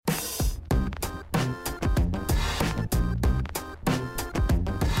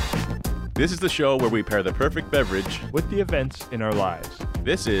This is the show where we pair the perfect beverage with the events in our lives.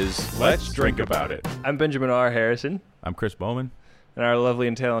 This is Let's Drink About It. I'm Benjamin R. Harrison. I'm Chris Bowman. And our lovely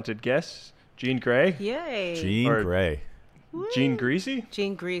and talented guest, Jean Grae. Yay. Jean Grae. Jean Greasy?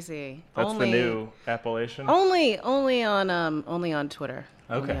 Jean Greasy. That's the new appellation? Only on Twitter.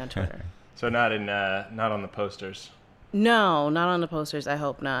 Okay. Only on Twitter. So not on the posters. No, not on the posters. I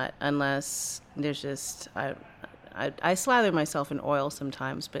hope not, unless there's just I slather myself in oil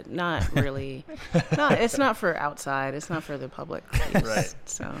sometimes, but not really. It's not for outside. It's not for the public use, right?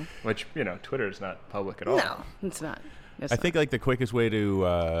 So, which Twitter is not public at all. No, it's not. I think like the quickest way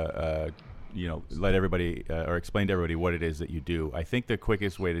to let everybody or explain to everybody what it is that you do. I think the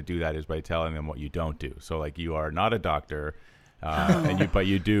quickest way to do that is by telling them what you don't do. So like you are not a doctor, but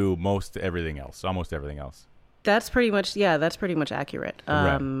you do almost everything else. That's pretty much accurate.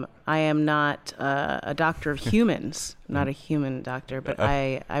 Right. I am not a doctor of humans, not a human doctor, but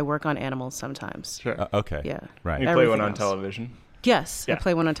I work on animals sometimes. Sure. Okay. Yeah. Right. You play one on television? Yes, yeah. I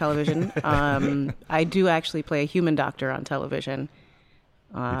play one on television. I do actually play a human doctor on television.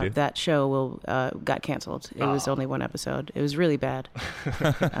 That show got canceled. It was only one episode. It was really bad.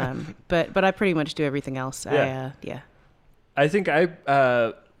 But I pretty much do everything else. Yeah. I think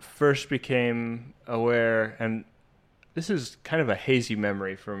I first became aware, and this is kind of a hazy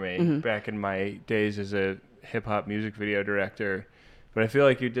memory for me, back in my days as a hip-hop music video director, but I feel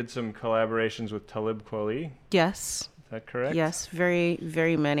like you did some collaborations with Talib Kweli. Yes. Is that correct? Yes, very,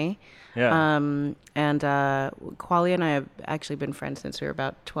 very many. Yeah. And Kweli and I have actually been friends since we were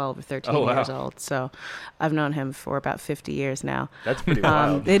about 12 or 13 years old, so I've known him for about 50 years now. That's pretty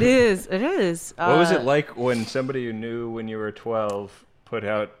wild. It is. What was it like when somebody you knew when you were 12 put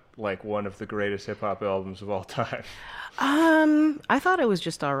out like one of the greatest hip hop albums of all time? I thought it was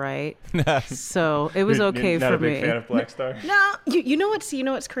just all right. So it was okay for me. Not a big fan of Black Star? No, you know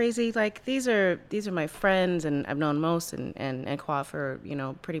what's crazy? Like these are my friends, and I've known Mos and Kwa for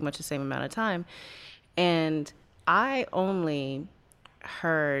pretty much the same amount of time, and I only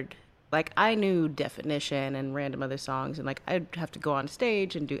heard. Like, I knew Definition and random other songs, and, like, I'd have to go on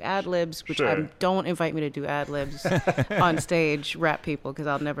stage and do ad-libs, which Sure. don't invite me to do ad-libs on stage, rap people, because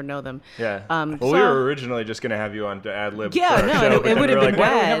I'll never know them. Yeah. We were originally just going to have you on to ad-lib Yeah, for our no, show, it would have been why don't we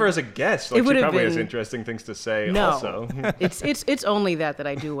bad. have her as a guest? Like, It she would have probably has been- interesting things to say No, also. it's only that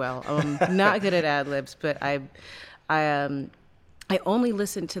I do well. I'm not good at ad-libs, but I only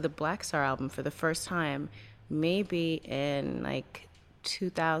listened to the Black Star album for the first time maybe in, like,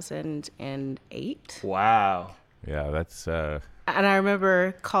 2008. Wow. Yeah, that's. And I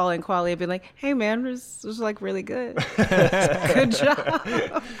remember calling Kweli and being like, "Hey man, this was like really good. Good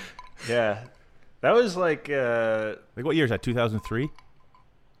job." Yeah, that was like what year is that? 2003.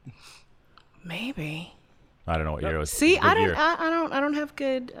 Maybe. I don't know what year it was. See, Good I year. don't have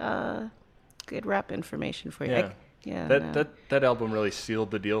good rap information for you. Yeah. That album really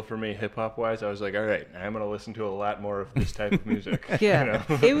sealed the deal for me, hip hop wise. I was like, all right, I'm gonna listen to a lot more of this type of music. Yeah,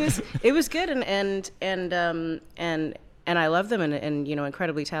 it was good, and I love them, and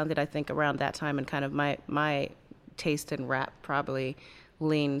incredibly talented. I think around that time, and kind of my taste in rap probably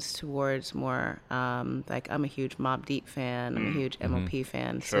leans towards more like I'm a huge Mobb Deep fan, I'm a huge MLP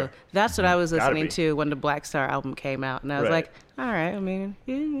fan, Sure. so that's what I was Gotta listening be. to when the Black Star album came out, and I was Right. like, all right, I mean,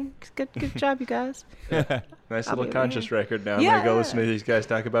 yeah, good job, you guys. Nice little conscious record now. I'm Yeah. gonna go listen to these guys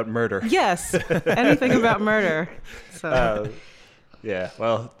talk about murder. Yes, anything about murder. So Yeah,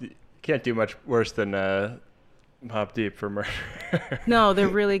 well, you can't do much worse than Mobb Deep for murder. no, they're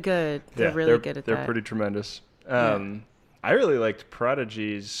really good. They're really good at that. They're pretty tremendous. I really liked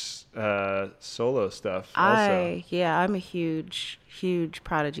Prodigy's solo stuff also. I'm a huge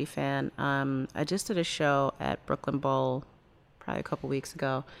Prodigy fan. I just did a show at Brooklyn Bowl probably a couple weeks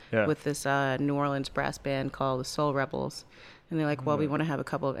ago with this New Orleans brass band called the Soul Rebels. And they're like, well, we want to have a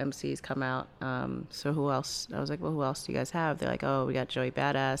couple of MCs come out. So who else? I was like, well, who else do you guys have? They're like, oh, we got Joey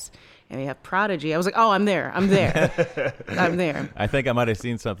Badass, and we have Prodigy. I was like, oh, I'm there. I'm there. I think I might have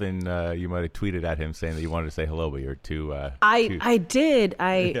seen something you might have tweeted at him saying that you wanted to say hello, but you're too. I did.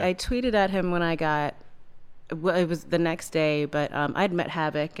 I tweeted at him when I got. Well, it was the next day, but I'd met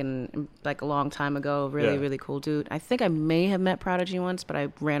Havoc and like a long time ago. Really cool dude. I think I may have met Prodigy once, but I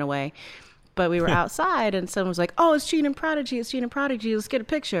ran away. But we were outside, and someone was like, "Oh, it's Gene and Prodigy. It's Gene and Prodigy. Let's get a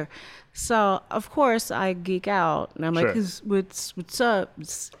picture." So of course I geek out, and I'm like, "What's up?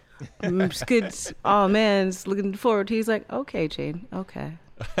 It's good. Oh man, it's looking forward to." He's like, "Okay, Gene. Okay."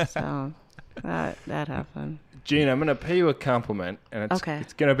 So that happened. Gene, I'm going to pay you a compliment, and it's going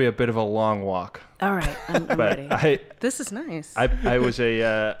to be a bit of a long walk. All right, I'm ready. This is nice. I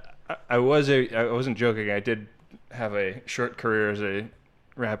wasn't joking. I did have a short career as a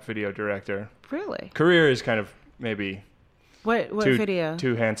rap video director. Really? Career is kind of maybe What video?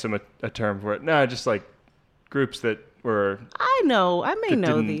 too handsome a term for it. No, just like groups that were. I may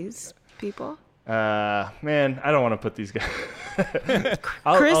know didn't- these people. Man, I don't want to put these guys.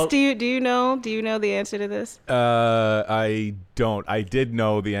 Chris, do you know the answer to this? I don't. I did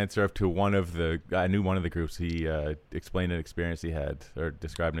know the answer up to one of the. I knew one of the groups. He explained an experience he had, or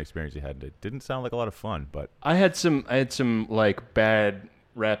described an experience he had. It didn't sound like a lot of fun, but I had some like bad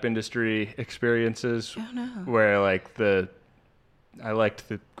rap industry experiences where like I liked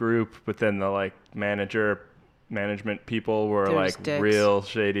the group, but then the like management people were They're like just dicks. real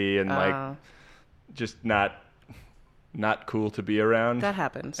shady and like just not cool to be around. That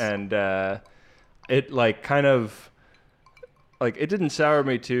happens. And it like kind of like it didn't sour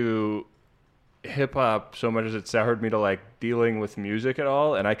me to hip hop so much as it soured me to like dealing with music at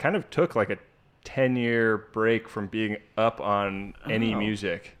all. And I kind of took like a 10-year break from being up on any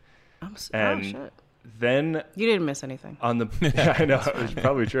music. Shit. Then You didn't miss anything. on the yeah, I know it was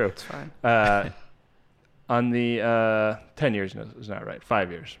probably true. It's fine. On the 10 years is not right,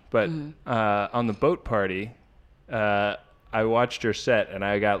 5 years. But on the boat party, I watched your set and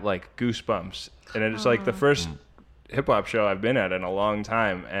I got like goosebumps. And it's like the first hip hop show I've been at in a long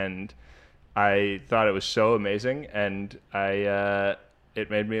time, and I thought it was so amazing, and it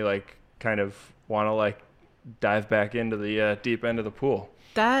made me like kind of want to like dive back into the deep end of the pool.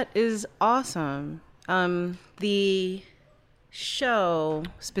 That is awesome. The show,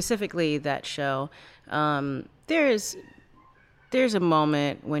 specifically that show, there's a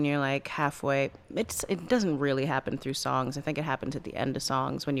moment when you're like halfway. It doesn't really happen through songs. I think it happens at the end of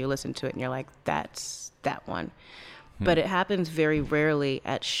songs when you listen to it and you're like, that's that one. But it happens very rarely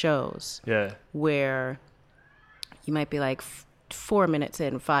at shows. Yeah. Where you might be like 4 minutes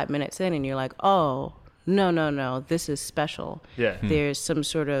in, 5 minutes in, and you're like, oh, no, this is special. Yeah. There's some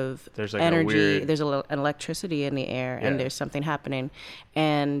sort of There's like energy. an An electricity in the air, and there's something happening.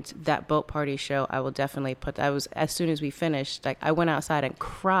 And that boat party show, I will definitely as soon as we finished, like I went outside and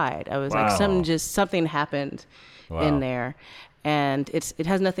cried. I was like, something happened in there. And it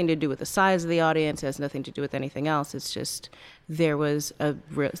has nothing to do with the size of the audience. It has nothing to do with anything else. It's just there's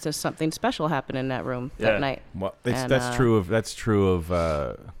something special happened in that room that night. Well, that's true of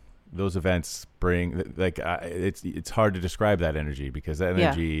those events. It's hard to describe that energy, because that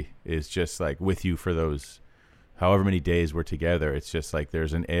energy is just like with you for those however many days we're together. It's just like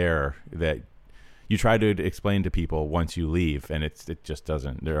there's an air that you try to explain to people once you leave, and it just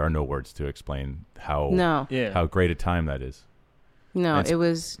doesn't. There are no words to explain how great a time that is. No, it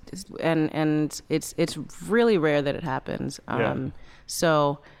was, and it's really rare that it happens.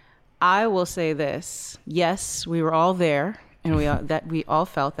 So I will say this: yes, we were all there, and we all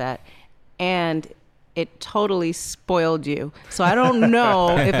felt that, and it totally spoiled you. So I don't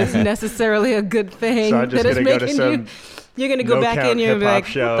know if it's necessarily a good thing So I'm just that it's gonna go to making some you. You're gonna go back in here and be like,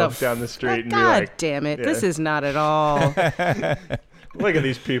 show what the down the street and be God like, damn it, yeah. this is not at all. Look at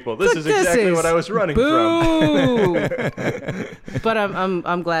these people. This is exactly what I was running boo. from. But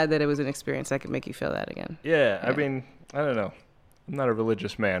I'm glad that it was an experience that could make you feel that again. Yeah, I mean, I don't know. I'm not a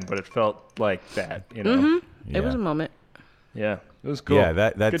religious man, but it felt like that, you know. Mm-hmm. It was a moment. Yeah, it was cool.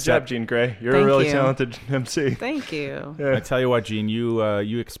 Yeah, good job, Gene Grae. You're Thank a really you. talented MC. Thank you. Yeah. I tell you what, Gene,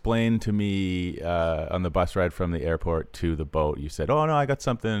 you explained to me on the bus ride from the airport to the boat. You said, "Oh no, I got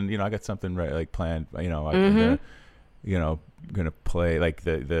something planned. Gonna play like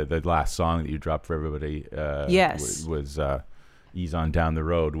the last song that you dropped for everybody. Yes, was "Ease On Down the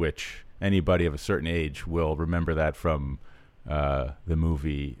Road," which anybody of a certain age will remember that from the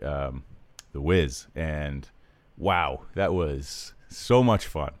movie The Wiz. And wow, that was so much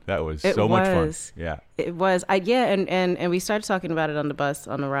fun. Much fun. Yeah, it was. And we started talking about it on the bus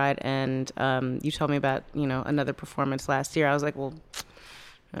on the ride, and you told me about another performance last year. I was like, well,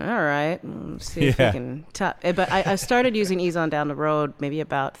 all right, let's see if we can top. But I started using Ease On Down the Road maybe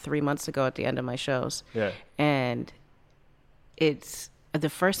about 3 months ago at the end of my shows. Yeah, and it's the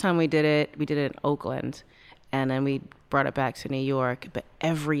first time we did it in Oakland, and then we brought it back to New York. But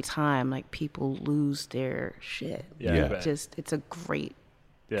every time, like, people lose their shit. It's a great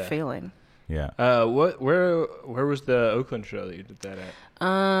feeling. Yeah. Where was the Oakland show that you did that at?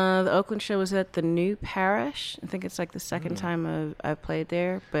 The Oakland show was at the New Parish. I think it's like the second time I've played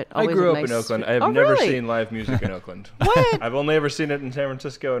there. But I grew up in Oakland. I have never seen live music in Oakland. What? I've only ever seen it in San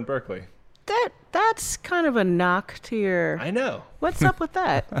Francisco and Berkeley. That's kind of a knock to your. I know. What's up with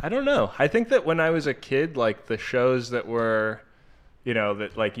that? I don't know. I think that when I was a kid, like the shows that were,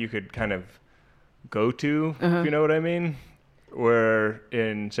 that like you could kind of go to, if you know what I mean, were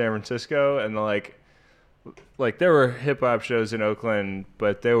in San Francisco, and like like there were hip hop shows in Oakland,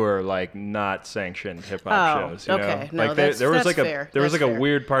 but they were like not sanctioned hip hop shows. You okay. know? No, Like that's there was like fair. there was That's like a fair.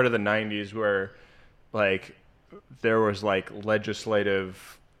 weird part of the '90s where like there was like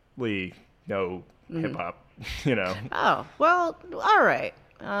legislatively no hip hop. You know. Oh, well, all right.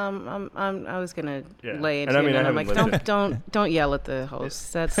 I was gonna lay into And I mean, it, and I I'm like, haven't lived don't yell at the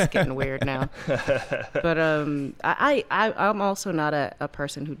host. That's getting weird now. But I'm also not a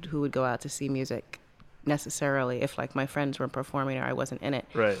person who would go out to see music necessarily if like my friends were performing or I wasn't in it.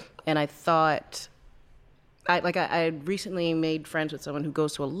 Right. And I thought, I recently made friends with someone who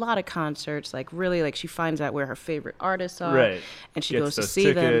goes to a lot of concerts. Like really, like she finds out where her favorite artists are, Right. and she Gets goes to those see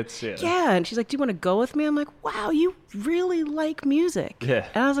tickets, them. yeah. And she's like, "Do you want to go with me?" I'm like, "Wow, you really like music." Yeah.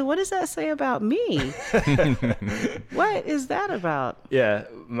 And I was like, "What does that say about me? What is that about?" Yeah,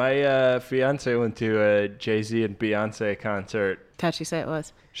 my fiance went to a Jay-Z and Beyonce concert. How'd she say it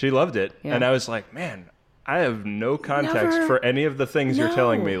was? She loved it, Yeah. and I was like, man, I have no context Never- for any of the things you're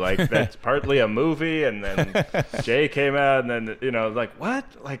telling me. No. Like that's partly a movie, and then Jay came out, and then like what?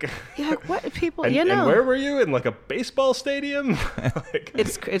 Like Yeah, like, what people? and, you know, and where were you in like a baseball stadium? Like,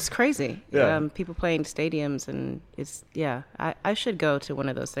 it's crazy. Yeah. People playing stadiums, and I should go to one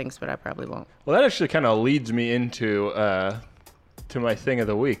of those things, but I probably won't. well, that actually kind of leads me into to my thing of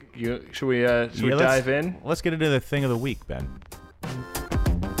the week. Should we dive in? Let's get into the thing of the week, Ben.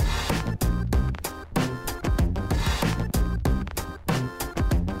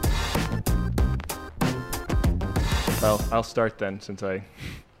 Well, I'll start then, since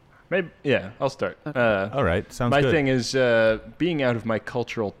I'll start. All right, sounds My good. thing is being out of my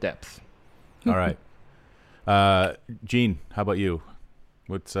cultural depth. All right, Gene, how about you?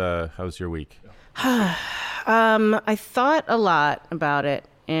 How's your week? I thought a lot about it,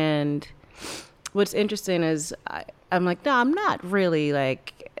 and what's interesting is I'm like, no, I'm not really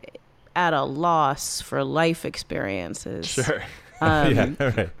like at a loss for life experiences. Sure. Yeah, all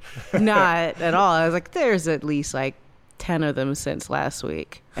right. Not at all. I was like, there's at least like 10 of them since last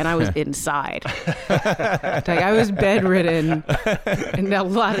week, and I was inside. Like I was bedridden, and a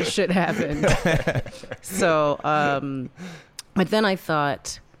lot of shit happened. So, but then I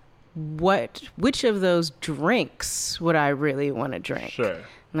thought, which of those drinks would I really want to drink? Sure.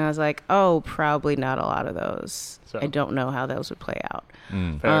 And I was like, oh, probably not a lot of those. So- I don't know how those would play out.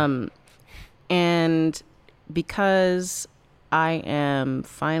 Fair. And because I am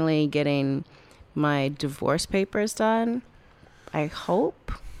finally getting my divorce papers done, I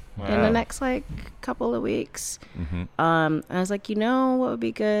hope in the Wow. next like couple of weeks. Mm-hmm. I was like, what would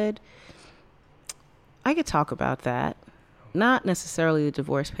be good? I could talk about that. Not necessarily the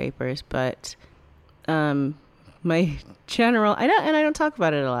divorce papers, but my general, I don't talk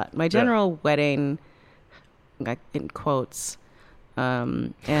about it a lot. My general wedding, like in quotes,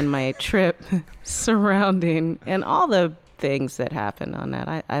 and my trip surrounding, and all the things that happened on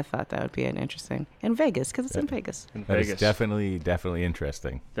that. I thought that would be an interesting, in Vegas, because it's in Vegas. In That is Vegas. definitely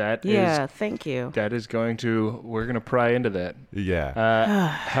interesting. Yeah, thank you. That is we're going to pry into that. Yeah.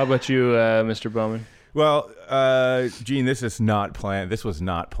 How about you, Mr. Bowman? Well, Gene, this is not planned. This was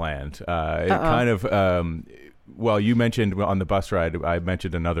not planned. It kind of. Well, you mentioned on the bus ride, I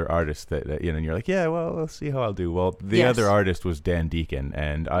mentioned another artist that and you're like, yeah, well, we'll see how I'll do. Well, the Yes. other artist was Dan Deacon,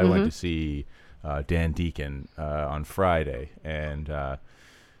 and I went to see Dan Deacon on Friday, and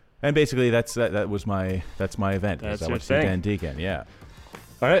basically that's my event. That's is I your went to see thing. Dan Deacon. Yeah.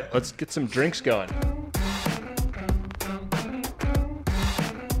 All right, let's get some drinks going.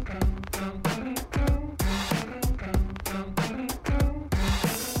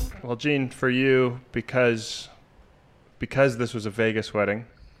 Well, Gene, for you, because this was a Vegas wedding,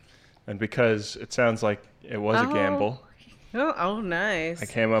 and because it sounds like it was a gamble, Oh, nice. I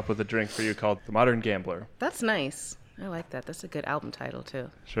came up with a drink for you called the Modern Gambler. That's nice. I like that. That's a good album title, too.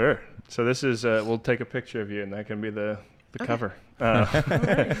 Sure. So this is, we'll take a picture of you, and that can be the cover.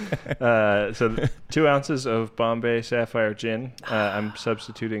 So 2 ounces of Bombay Sapphire Gin. I'm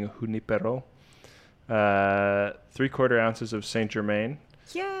substituting Junipero. 3/4 ounces of Saint Germain.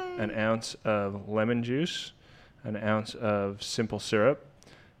 Yay. An ounce of lemon juice. An ounce of simple syrup.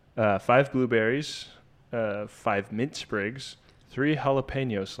 5 blueberries. 5 mint sprigs. 3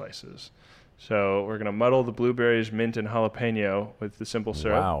 jalapeno slices. So we're going to muddle the blueberries, mint, and jalapeno with the simple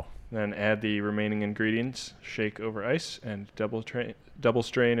syrup. Wow. Then add the remaining ingredients, shake over ice, and double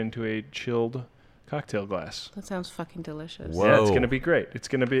strain into a chilled cocktail glass. That sounds fucking delicious. Whoa. Yeah, it's going to be great. It's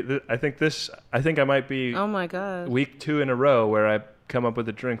going to be, I think I might be Oh, my God. week 2 in a row where I come up with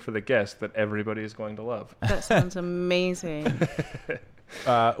a drink for the guest that everybody is going to love. That sounds amazing.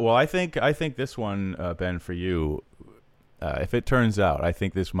 Well, I think this one, Ben, for you, if it turns out, I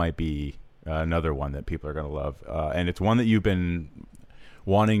think this might be another one that people are going to love, and it's one that you've been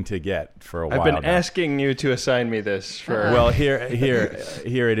wanting to get for a while. I've been now. asking you to assign me this for. Well, here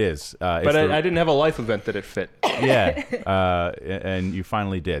it is. But I didn't have a life event that it fit. Yeah, and you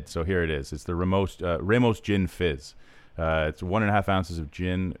finally did. So here it is. It's the Ramos Gin Fizz. It's 1.5 ounces of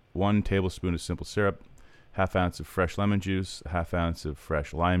gin, 1 tablespoon of simple syrup, 1/2 ounce of fresh lemon juice, 1/2 ounce of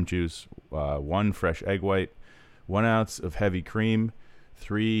fresh lime juice, 1 fresh egg white, 1 ounce of heavy cream,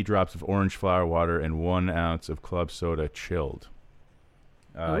 3 drops of orange flower water, and 1 ounce of club soda chilled.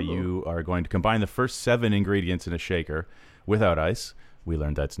 You are going to combine the first 7 ingredients in a shaker without ice. We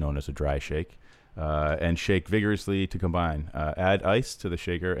learned that's known as a dry shake. And shake vigorously to combine. Add ice to the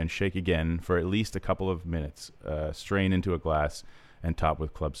shaker and shake again for at least a couple of minutes. Strain into a glass and top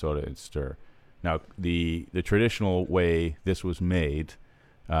with club soda and stir. Now, the traditional way this was made,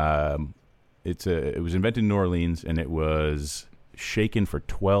 it was invented in New Orleans, and it was shaken for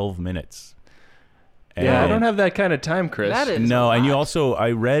 12 minutes. And I don't have that kind of time, Chris. That is no, and you lot. also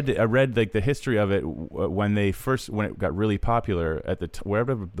I read like the history of it when it got really popular at the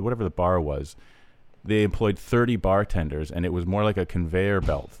whatever the bar was. They employed 30 bartenders, and it was more like a conveyor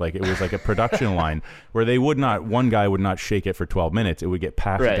belt. Like it was like a production line where one guy would not shake it for 12 minutes. It would get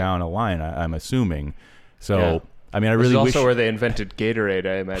passed down a line, I'm assuming. So, yeah. I mean, I really wish... This is also where they invented Gatorade,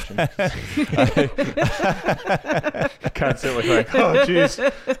 I imagine. Constantly like, oh, jeez,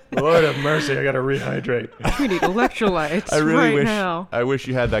 Lord have mercy, I got to rehydrate. We need electrolytes I really wish, now. I wish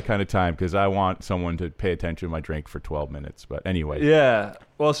you had that kind of time, because I want someone to pay attention to my drink for 12 minutes. But anyway. Yeah.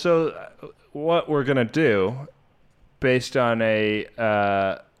 Well, so what we're going to do, based on a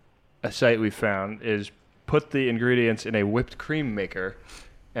site we found, is put the ingredients in a whipped cream maker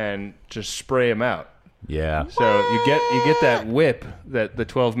and just spray them out. Yeah. So you get that whip that the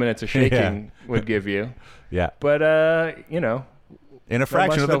 12 minutes of shaking would give you. Yeah. But in a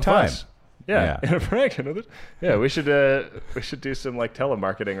fraction of the time. Yeah, in a fraction of it. Yeah, we should do some like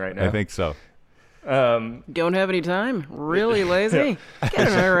telemarketing right now. I think so. Don't have any time? Really lazy? Get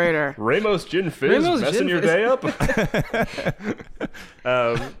a narrator. Ramos Gin Fizz messing your day up.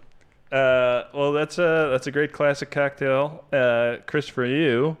 Well, that's a great classic cocktail, Chris. For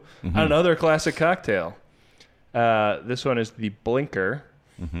you, another classic cocktail. This one is the Blinker.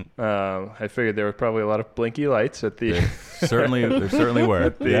 I figured there were probably a lot of blinky lights at the there certainly were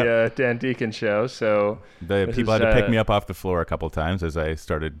at the Dan Deacon show. So the people had to pick me up off the floor a couple of times as I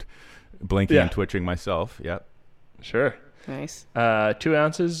started blinking and twitching myself. Yep. Sure. Nice. 2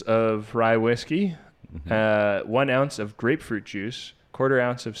 ounces of rye whiskey, 1 ounce of grapefruit juice, 1/4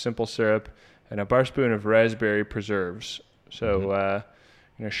 ounce of simple syrup, and a bar spoon of raspberry preserves. So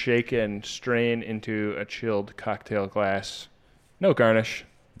shake and strain into a chilled cocktail glass. No garnish.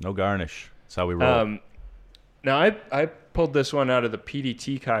 No garnish. That's how we roll. Now, I pulled this one out of the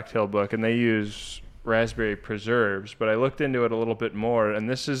PDT cocktail book, and they use raspberry preserves, but I looked into it a little bit more, and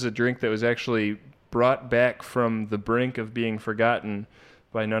this is a drink that was actually brought back from the brink of being forgotten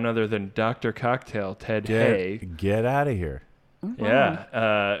by none other than Dr. Cocktail, Ted Hay. Get out of here.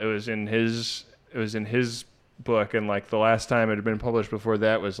 Yeah, it was in his book, and like the last time it had been published before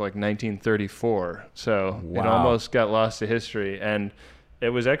that was like 1934. So it almost got lost to history, and it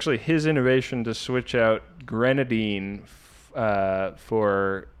was actually his innovation to switch out grenadine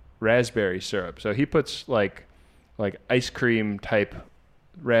for raspberry syrup. So he puts like ice cream type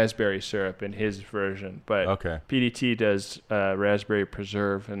raspberry syrup in his version, but PDT does raspberry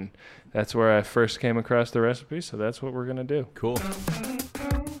preserve, and that's where I first came across the recipe. So that's what we're gonna do. Cool.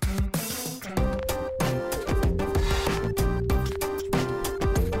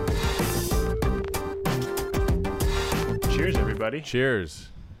 Cheers, everybody. Cheers.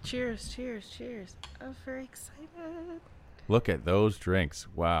 Cheers. I'm very excited. Look at those drinks.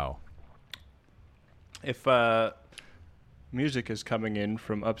 Wow. If music is coming in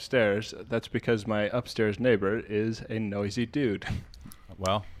from upstairs, that's because my upstairs neighbor is a noisy dude.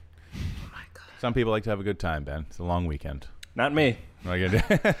 Well, some people like to have a good time, Ben. It's a long weekend. Not me. Like,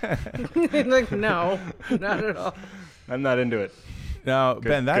 no, not at all. I'm not into it. Now,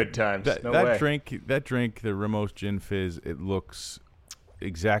 Ben, good times. that way. drink, the Ramos Gin Fizz, it looks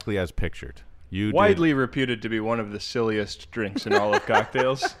exactly as pictured. Widely reputed to be one of the silliest drinks in all of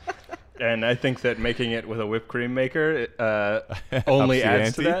cocktails. And I think that making it with a whipped cream maker only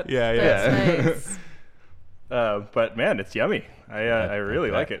adds to that. Yeah. Nice. But man, it's yummy. I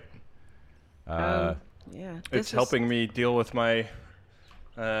really like it. It's helping me deal with my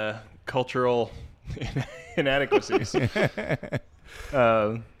cultural inadequacies.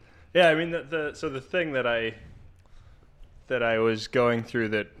 I mean, the thing that I was going through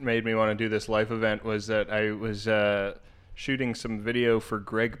that made me want to do this life event was that I was shooting some video for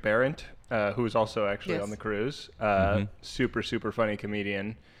Greg Behrendt who was also actually on the cruise. Super, super funny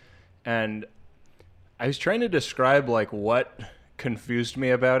comedian. And I was trying to describe like what confused me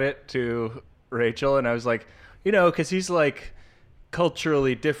about it to Rachel. And I was like, because he's like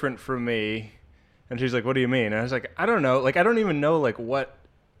culturally different from me. And she's like, what do you mean? And I was like, I don't know. Like, I don't even know like what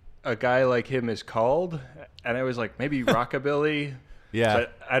a guy like him is called. And I was like, maybe rockabilly. Yeah.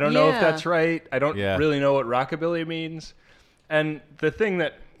 But I don't know if that's right. I don't really know what rockabilly means. And the thing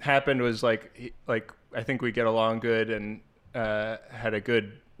that happened was like I think we get along good and had a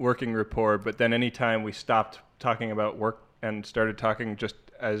good working rapport. But then anytime we stopped talking about work and started talking just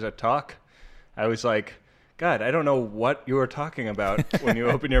as a talk, I was like, God, I don't know what you were talking about when you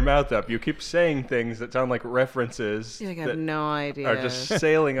open your mouth up. You keep saying things that sound like references. I have no idea. Are just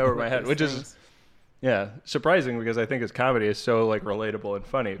sailing over my head, which is surprising because I think his comedy is so like relatable and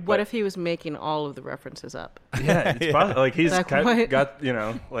funny. What if he was making all of the references up? Yeah, it's possible. Like he's got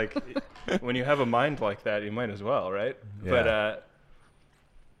like when you have a mind like that, you might as well, right? Yeah. But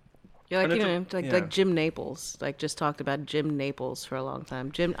you're like like Jim Naples, like just talked about Jim Naples for a long time.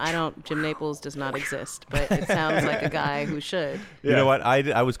 Jim Naples does not exist, but it sounds like a guy who should. You know what?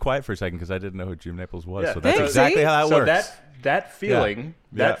 I was quiet for a second because I didn't know who Jim Naples was. Yeah. So that's exactly how that works. So that feeling,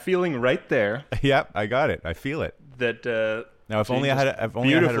 feeling right there. Yep, I got it. I feel it. That now, if only I had a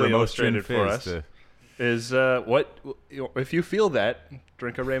remote gin fizz is what if you feel that,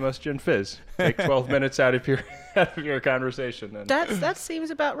 drink a Ramos Gin Fizz. Take 12 minutes out of your conversation. And that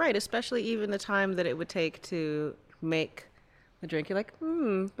seems about right, especially even the time that it would take to make the drink. You're like,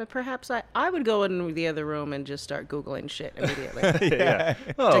 but perhaps I would go in the other room and just start Googling shit immediately. Yeah.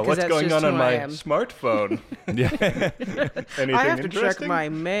 Oh, what's going on my smartphone? Yeah. Anything I have to interesting? check my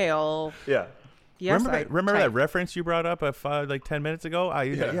mail. Yeah. Yes, remember that reference you brought up like 10 minutes ago?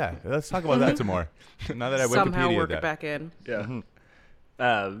 Yeah. Let's talk about that some more. Now that I somehow Wikipedia work that. it back in. Yeah.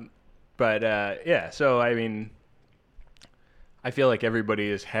 So I mean, I feel like everybody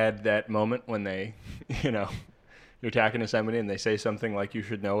has had that moment when they, you're talking to somebody and they say something like you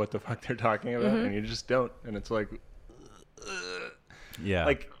should know what the fuck they're talking about, and you just don't, and it's like, yeah.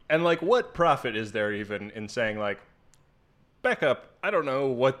 Like what profit is there even in saying like, back up, I don't know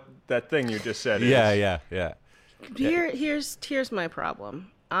what that thing you just said is. Yeah. Here's my problem.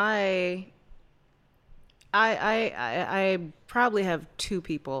 I probably have two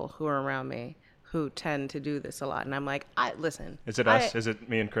people who are around me who tend to do this a lot, and I'm like, listen. Is it us? Is it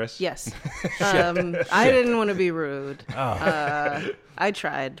me and Chris? Yes. I didn't want to be rude. I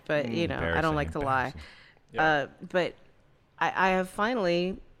tried, but I don't like to lie. Yeah. But I have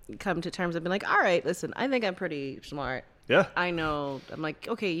finally come to terms. I've been like, all right, listen, I think I'm pretty smart. Yeah. I know. I'm like,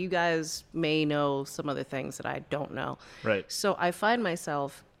 okay, you guys may know some other things that I don't know. Right. So I find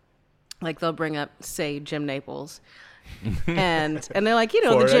myself, like, they'll bring up, say, Jim Naples. and they're like, for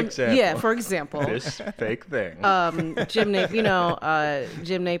the Jim. Example. Yeah, for example. This fake thing. Jim Naples,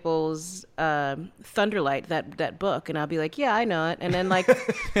 Thunderlight, that book. And I'll be like, yeah, I know it. And then like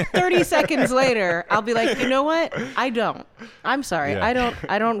 30 seconds later, I'll be like, you know what? I don't. I'm sorry. Yeah.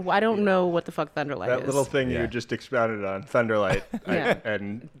 I don't know what the fuck Thunderlight is. That little thing you just expounded on, Thunderlight. Yeah.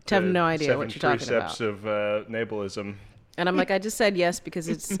 And have no idea what you're talking about. 7 precepts of Napleism. And I'm like, I just said yes because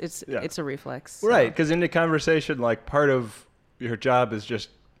it's a reflex. So. Right, because in the conversation, like part of your job is just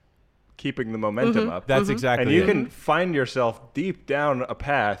keeping the momentum up. That's exactly and you it. can find yourself deep down a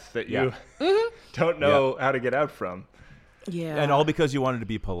path that you don't know how to get out from. Yeah. And all because you wanted to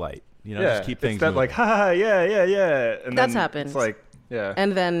be polite. Just keep things it's that moving. like, yeah. And That's then happened. It's like, yeah.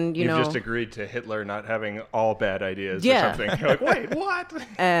 And then, You've just agreed to Hitler not having all bad ideas Yeah. or something. You're like, wait, what?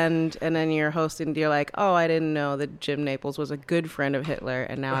 And then you're hosting, you're like, oh, I didn't know that Jim Naples was a good friend of Hitler,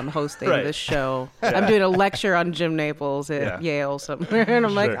 and now I'm hosting this show. Yeah. I'm doing a lecture on Jim Naples at Yale somewhere, and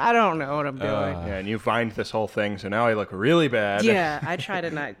I'm like, I don't know what I'm doing. Yeah, and you find this whole thing, so now I look really bad. Yeah, I try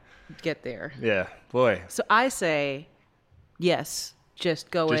to not get there. Yeah, boy. So I say, yes,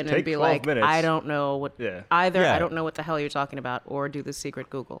 just go Just in take and be 12 like, minutes. I don't know what, Yeah. either Yeah. I don't know what the hell you're talking about, or do the secret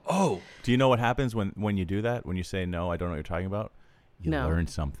Google. Oh. Do you know what happens when you do that? When you say, no, I don't know what you're talking about? You No. learn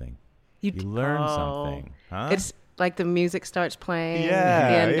something. You learn something. Huh? It's like the music starts playing Yeah, at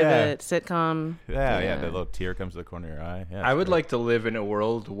the end yeah. of it, sitcom. Yeah, the little tear comes to the corner of your eye. Yeah, I would great. like to live in a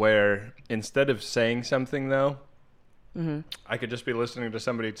world where instead of saying something, though, I could just be listening to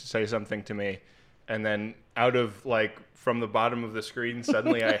somebody to say something to me, and then out of, like, from the bottom of the screen,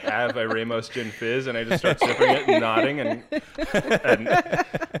 suddenly I have a Ramos Gin Fizz, and I just start sipping it and nodding,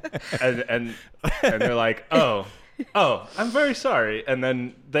 and they're like, oh, oh, I'm very sorry. And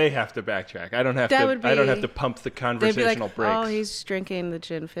then they have to backtrack. I don't have I don't have to pump the conversational like, brakes. oh, he's drinking the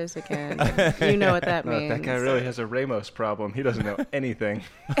gin fizz again. You know what that means. That guy really has a Ramos problem. He doesn't know anything.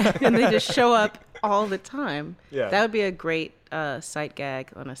 And they just show up all the time. Yeah. That would be a great sight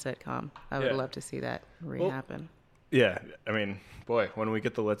gag on a sitcom. I would love to see that happen. Yeah. I mean, boy, when we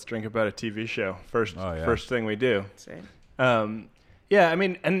get the Let's Drink About a TV show, first thing we do. Yeah, I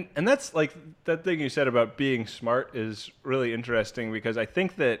mean, and that's like that thing you said about being smart is really interesting because I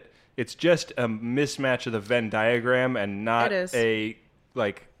think that it's just a mismatch of the Venn diagram and not I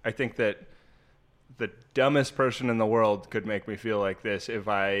think that the dumbest person in the world could make me feel like this if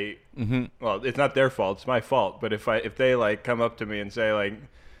I, well, it's not their fault, it's my fault, but if they like come up to me and say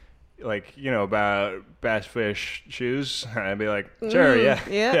like, you know, about bass fish shoes, I'd be like, sure,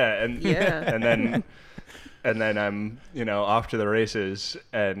 and then I'm, you know, off to the races.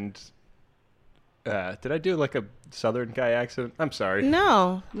 And did I do like a Southern guy accent? I'm sorry.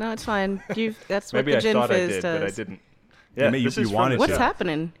 No, it's fine. That's what the gin Maybe I thought fizz I did, does. but I didn't. Yeah, you wanted What's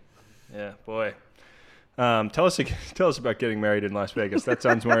happening? Yeah, boy. Tell us about getting married in Las Vegas. That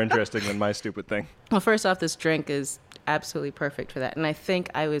sounds more interesting than my stupid thing. Well, first off, this drink is absolutely perfect for that. And I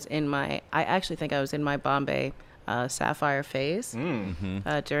actually think I was in my Bombay Sapphire phase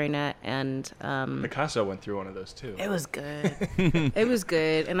during that, and Picasso went through one of those too. It was good. It was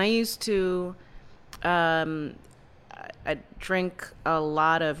good, and I used to I drink a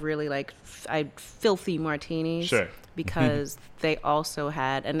lot of really like filthy martinis, sure, because they also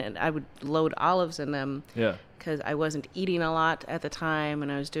had, and I would load olives in them. Yeah. Because I wasn't eating a lot at the time,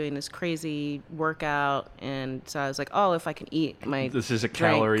 and I was doing this crazy workout, and so I was like, "Oh, if I can eat my this is a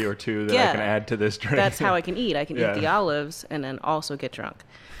drink, calorie or two that I can add to this drink." That's how I can eat. I can eat the olives and then also get drunk.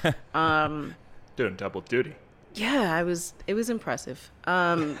 Doing double duty. Yeah, it was impressive.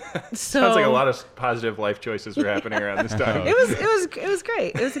 So sounds like a lot of positive life choices were happening around this time. It was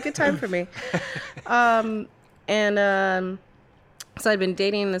great. It was a good time for me. So I'd been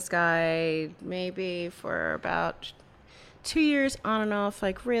dating this guy maybe for about 2 years on and off.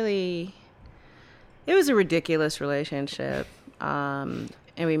 Like really, it was a ridiculous relationship. And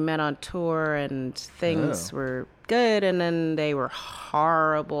we met on tour and things were good. And then they were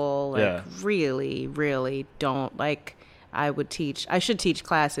horrible. Like really, really don't like. I should teach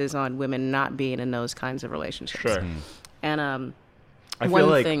classes on women not being in those kinds of relationships. Sure. And I feel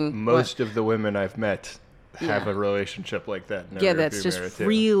like most of the women I've met have a relationship like that. That's just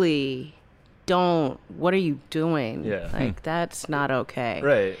really what are you doing? Yeah. Like that's not okay.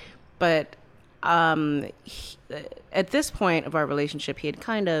 Right. But at this point of our relationship, he had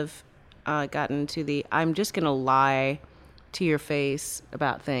kind of gotten to I'm just going to lie to your face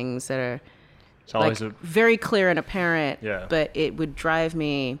about things that are like very clear and apparent, but it would drive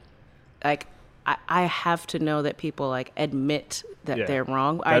me like I have to know that people like admit that they're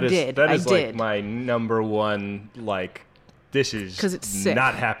wrong. That is like my number one, like, this is 'cause it's sick.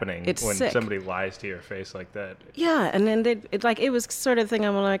 Not happening when sick. somebody lies to your face like that. Yeah, and then it was sort of thing.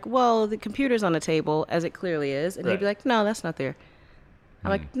 I'm like, well, the computer's on the table as it clearly is, and he'd be like, no, that's not there. I'm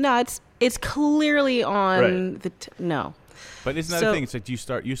like, no, it's clearly on no. But isn't that the thing? It's like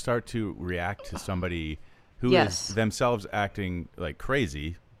you start to react to somebody who is themselves acting like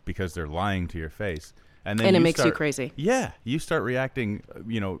crazy because they're lying to your face, and then it makes you crazy. Yeah, you start reacting,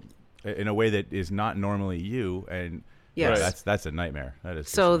 you know, in a way that is not normally you, and that's a nightmare. That is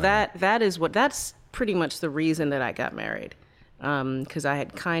so that's pretty much the reason that I got married, because I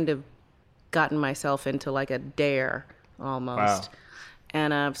had kind of gotten myself into like a dare almost,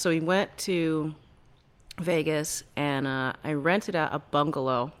 and so we went to Vegas, and I rented out a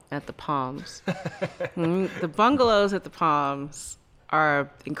bungalow at the Palms. The bungalows at the Palms are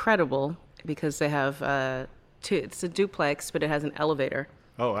incredible because they have it's a duplex, but it has an elevator.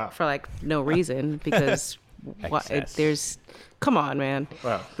 Oh wow! For like no reason because come on, man.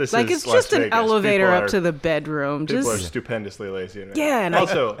 Wow, this like is it's just Las an Vegas. elevator up to the bedroom. People are stupendously lazy. Right? Yeah, and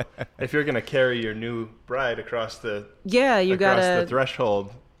also if you're gonna carry your new bride across the the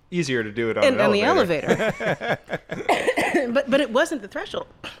threshold, easier to do it on the elevator. but it wasn't the threshold.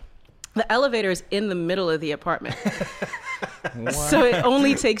 The elevator is in the middle of the apartment. So it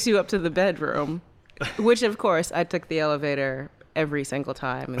only takes you up to the bedroom, which, of course, I took the elevator every single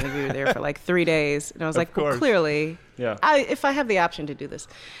time. And we were there for like 3 days. And I was like, well, clearly, if I have the option to do this.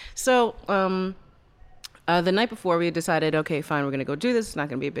 So the night before, we had decided, okay, fine, we're going to go do this. It's not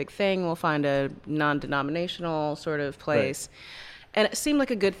going to be a big thing. We'll find a non-denominational sort of place. Right. And it seemed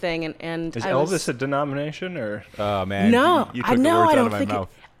like a good thing. And is Elvis a denomination or? Oh, man. No, you took the words out of my mouth.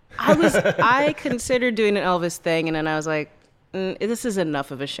 I considered doing an Elvis thing, and then I was like, this is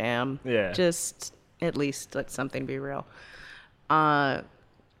enough of a sham. Yeah. Just, at least let something be real.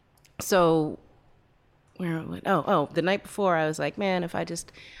 So the night before I was like, man,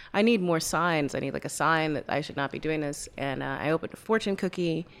 I need more signs. I need like a sign that I should not be doing this. And I opened a fortune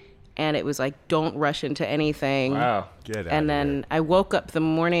cookie, and it was like, don't rush into anything. Wow. Get out And of then here. I woke up the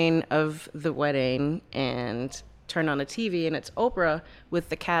morning of the wedding and turned on the TV, and it's Oprah with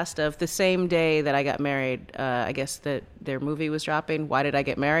the cast of the same day that I got married. I guess that their movie was dropping, Why Did I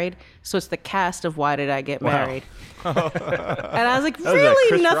Get Married? So it's the cast of Why Did I Get Married? And I was like, was a really,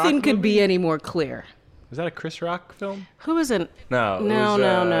 Chris nothing Rock could movie? be any more clear. Was that a Chris Rock film? Who was in? No. It No, was,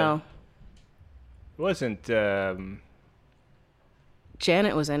 no. It wasn't.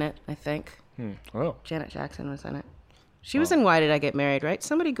 Janet was in it, I think. Oh, Janet Jackson was in it. She was in Why Did I Get Married, right?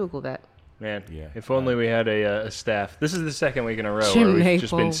 Somebody Google that. man. Yeah. If only we had a staff. This is the second week in a row Jim where we've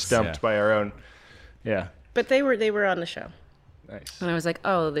just been Naples. stumped Yeah. by our own. Yeah. But they were on the show. Nice. And I was like,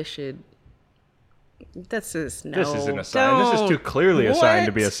 oh, this isn't a sign. This is too clearly a sign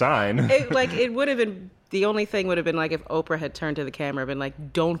to be a sign. It would have been, the only thing would have been like if Oprah had turned to the camera and been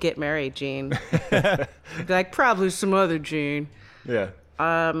like, don't get married, Gene. Be like, probably some other Gene. Yeah.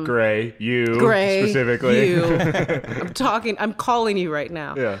 Grae, you Grae, specifically. you. I'm calling you right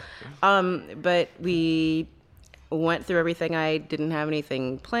now. Yeah. But we went through everything. I didn't have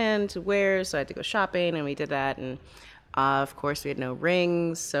anything planned to wear, so I had to go shopping, and we did that. And of course, we had no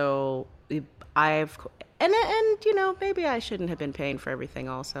rings, so maybe I shouldn't have been paying for everything.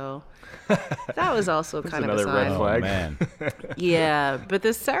 Also, that was also kind of a another red sign. flag. Oh, man. Yeah, but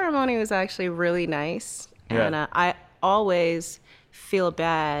the ceremony was actually really nice, Yeah. and I always feel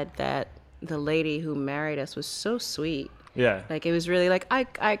bad that the lady who married us was so sweet. Yeah. Like, it was really like, I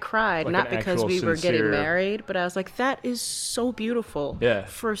cried, Like not an because actual we were getting sincere- married, but I was like, that is so beautiful. Yeah.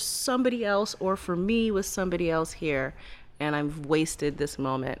 For somebody else, or for me with somebody else here, and I've wasted this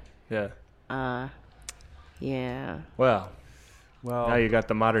moment. Yeah. Yeah. Well, Well, now you got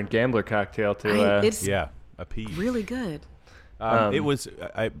the modern gambler cocktail to. It's yeah, a pea. really good. It was.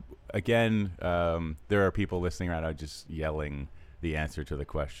 Again, there are people listening right now just yelling the answer to the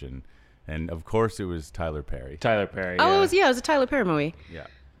question, and of course it was Tyler Perry. Tyler Perry. Oh, yeah. it was a Tyler Perry movie. Yeah.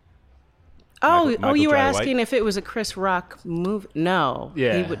 Oh, Michael you were Jai asking White? if it was a Chris Rock movie? No.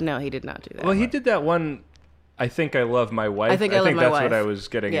 Yeah. He did not do that. Well, he did that one. I think I love my wife. I Think I Love My that's Wife. what I was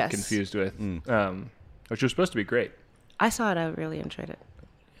getting Yes. confused with. Which was supposed to be great. I saw it. I really enjoyed it.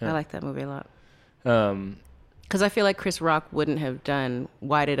 I like that movie a lot. Um, Because I feel like Chris Rock wouldn't have done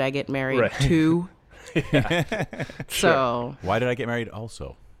Why Did I Get Married Right. 2? So, Why did I get married?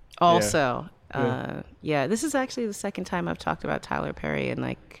 Also, also, this is actually the second time I've talked about Tyler Perry in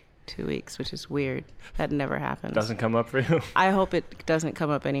like 2 weeks, which is weird. That never happens. doesn't come up for you. I hope it doesn't come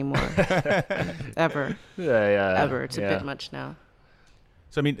up anymore. Ever. Yeah. Ever. It's a bit much now.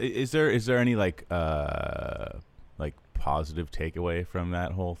 so I mean, is there any like positive takeaway from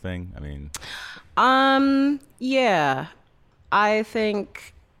that whole thing? I mean, Yeah, I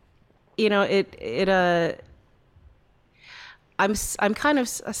think, I'm kind of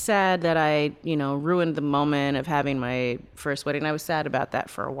sad that I, ruined the moment of having my first wedding. I was sad about that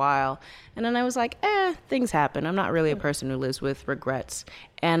for a while. And then I was like, things happen. I'm not really a person who lives with regrets.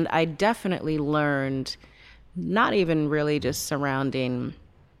 And I definitely learned, not even really just surrounding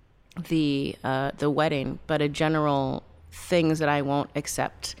the wedding, but a general things that I won't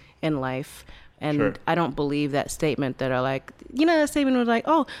accept in life. And Sure. I don't believe that statement that are like, that statement was like,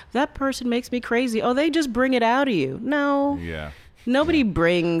 oh, that person makes me crazy. Oh, they just bring it out of you. No, yeah. nobody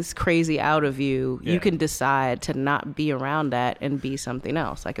brings crazy out of you. Yeah. You can decide to not be around that and be something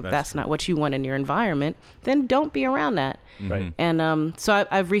else. Like, if that's not what you want in your environment, then don't be around that. Right. And so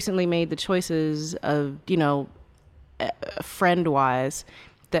I've recently made the choices of, friend-wise,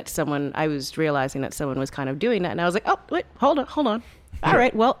 I was realizing that someone was kind of doing that. And I was like, oh, wait, hold on. All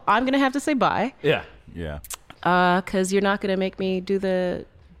right, well, I'm going to have to say bye. Yeah. Yeah. Because you're not going to make me do the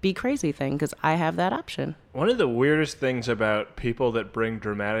be crazy thing, because I have that option. One of the weirdest things about people that bring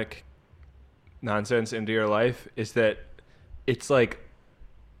dramatic nonsense into your life is that it's like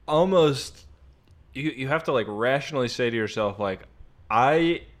almost you have to like rationally say to yourself, like,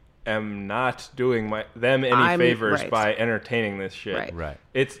 I am not doing them any favors right. by entertaining this shit. Right. Right.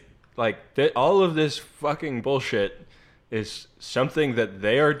 It's like all of this fucking bullshit is something that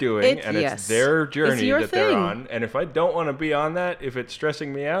they are doing, and yes. it's their journey your that they're thing. on. And if I don't want to be on that, if it's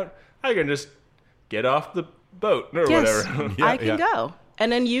stressing me out, I can just get off the boat or Yes, whatever. Yeah, I can yeah. go. And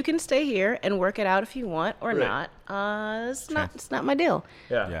then you can stay here and work it out if you want or Right. not. It's not my deal.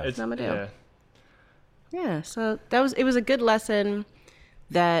 Yeah, It's not my deal. Yeah. Yeah, so it was a good lesson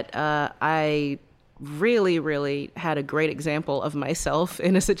that I really, really had a great example of myself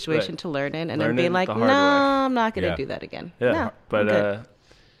in a situation to learn in, and then being like, no, I'm not going to do that again. Yeah, no, but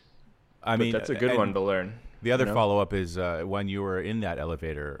I mean, that's a good one to learn. The other follow-up is when you were in that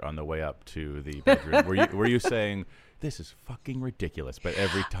elevator on the way up to the bedroom, were you saying, this is fucking ridiculous, but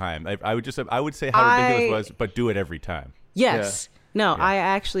every time? I would say how ridiculous it was, but do it every time. Yes. Yeah. No, I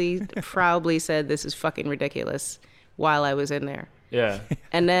actually proudly said this is fucking ridiculous while I was in there. Yeah.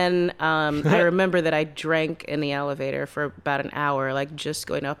 And then I remember that I drank in the elevator for about an hour, like just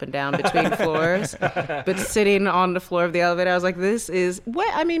going up and down between floors. But sitting on the floor of the elevator, I was like, this is what?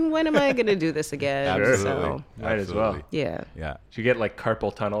 I mean, when am I going to do this again? Absolutely. So, might as well. Yeah. Yeah. Did you get like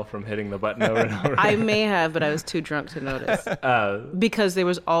carpal tunnel from hitting the button over and over? I may have, but I was too drunk to notice. Because there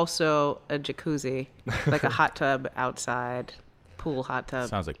was also a jacuzzi, like a hot tub outside, pool hot tub.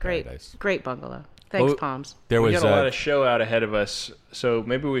 Sounds like great, paradise. Great bungalow. Thanks, Palms. We got a lot of show out ahead of us, so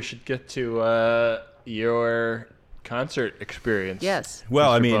maybe we should get to your concert experience. Yes.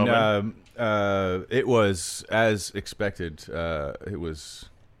 Well, Mr. I mean, it was as expected. It was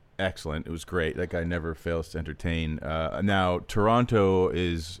excellent. It was great. That guy never fails to entertain. Now, Toronto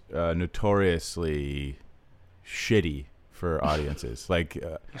is notoriously shitty for audiences. Like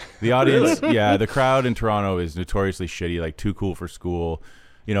the audience, yeah, the crowd in Toronto is notoriously shitty. Like too cool for school.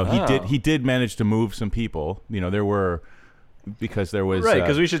 You know, he did manage to move some people. You know, there was right,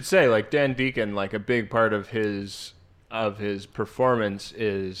 because we should say, like, Dan Deacon, like a big part of his performance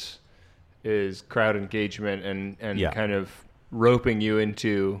is crowd engagement and kind of roping you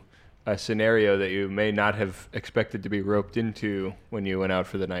into a scenario that you may not have expected to be roped into when you went out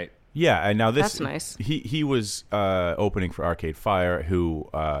for the night. Yeah, and now that's nice. He was opening for Arcade Fire, who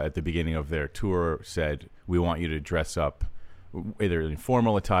at the beginning of their tour said, "We want you to dress up either in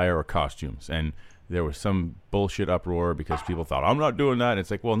formal attire or costumes," and there was some bullshit uproar because people thought, "I'm not doing that." And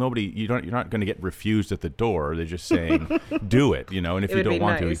it's like, well, you're not going to get refused at the door. They're just saying, do it, you know. And if you don't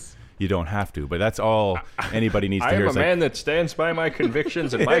want to, you don't have to. But that's all anybody needs to hear. I am a man that stands by my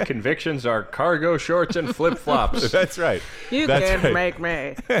convictions, and my convictions are cargo shorts and flip flops. That's right. You can't make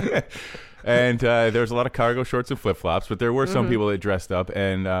me. And there was a lot of cargo shorts and flip flops, but there were some people that dressed up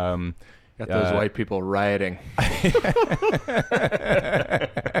and. Got those white people rioting.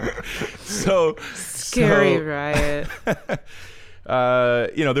 Scary riot.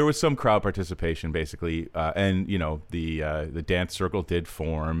 You know, there was some crowd participation, basically, and you know, the dance circle did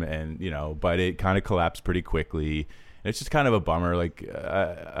form, and you know, but it kind of collapsed pretty quickly. It's just kind of a bummer. Like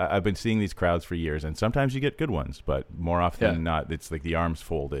I've been seeing these crowds for years, and sometimes you get good ones, but more often than not, it's like the arms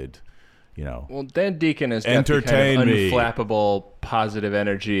folded. You know, well, Dan Deacon has got the kind of unflappable positive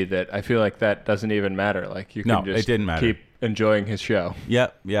energy that I feel like that doesn't even matter. Like you can just keep enjoying his show.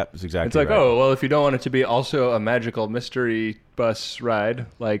 Yep, it's exactly. It's like, right. Oh, well, if you don't want it to be also a magical mystery bus ride,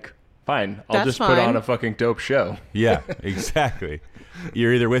 like, fine, I'll just put on a fucking dope show. Yeah, exactly.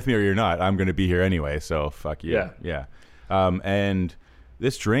 You're either with me or you're not. I'm going to be here anyway, so fuck you. Yeah. And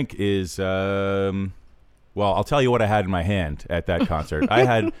this drink is. Well, I'll tell you what I had in my hand at that concert. I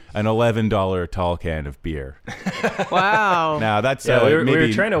had an $11 tall can of beer. Wow. Now, that's... we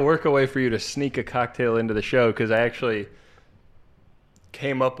were trying to work a way for you to sneak a cocktail into the show because I actually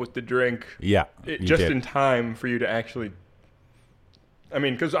came up with the drink just in time for you to actually... I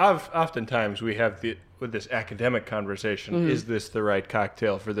mean, because oftentimes we have with this academic conversation, is this the right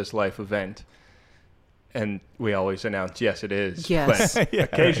cocktail for this life event? And we always announce, yes, it is. Yes. But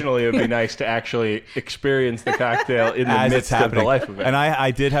occasionally it would be nice to actually experience the cocktail in the midst of the life event. And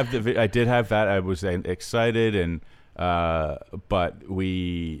I did have that. I was excited, and but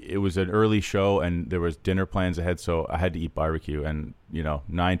it was an early show, and there was dinner plans ahead, so I had to eat barbecue. And you know,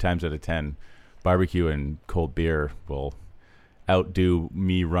 9 times out of 10, barbecue and cold beer will outdo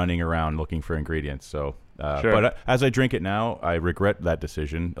me running around looking for ingredients. So. Sure. But as I drink it now, I regret that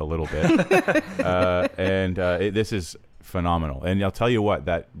decision a little bit. This is phenomenal. And I'll tell you what,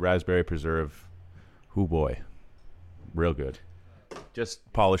 that raspberry preserve, boy, real good.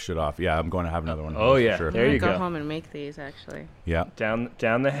 Just polished it off. Yeah, I'm going to have another one. Oh, yeah. Sure. There you go. Go home and make these, actually. Yeah. Down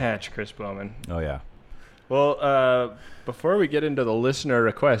the hatch, Chris Bowman. Oh, yeah. Well, before we get into the listener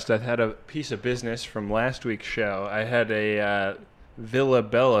request, I've had a piece of business from last week's show. I had a Villa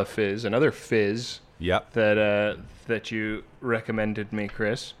Bella fizz, another fizz. Yep. That you recommended me,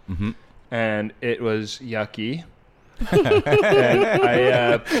 Chris. Mm-hmm. And it was yucky.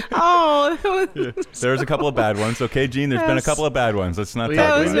 There's a couple of bad ones. Okay, Gene, there's been a couple of bad ones. Let's not talk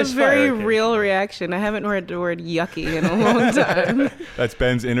about it. That was a very real reaction. I haven't heard the word yucky in a long time. That's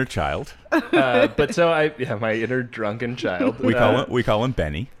Ben's inner child. But so my inner drunken child. We call him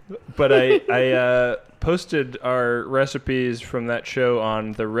Benny. But I posted our recipes from that show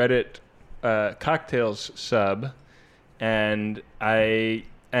on the Reddit cocktails sub, and I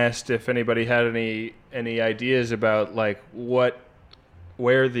asked if anybody had any ideas about like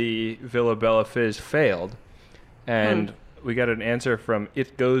where the Villa Bella Fizz failed, and we got an answer from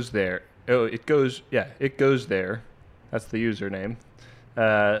It Goes There. Oh, It Goes There. That's the username.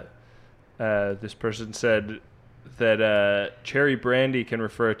 This person said that cherry brandy can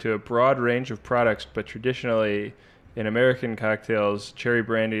refer to a broad range of products, but traditionally in American cocktails, cherry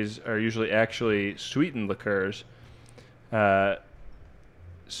brandies are usually actually sweetened liqueurs.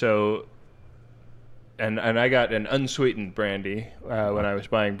 So, and I got an unsweetened brandy when I was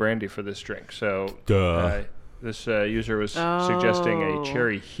buying brandy for this drink. So, this user was suggesting a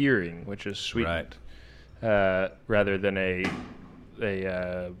cherry hearing, which is sweetened, rather than a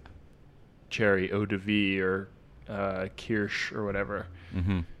cherry eau de vie or kirsch or whatever.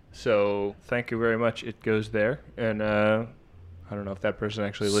 Mm-hmm. So thank you very much. It Goes There. And I don't know if that person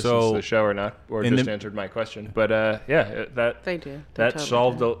actually listens to the show or not, or just answered my question. But that they do. That totally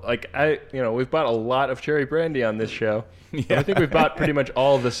solved we've bought a lot of cherry brandy on this show. Yeah. I think we've bought pretty much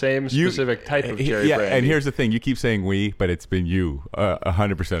all the same specific type of cherry brandy. And here's the thing: you keep saying we, but it's been you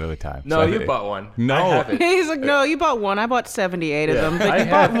 100% of the time. No, you bought one. No, I haven't. He's like, no, you bought one. I bought 78 of them, but you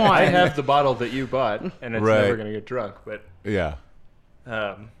bought one. I have the bottle that you bought, and it's never going to get drunk. But yeah.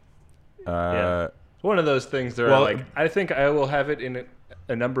 It's one of those things that are like, I think I will have it in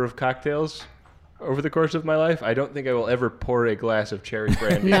a number of cocktails over the course of my life. I don't think I will ever pour a glass of cherry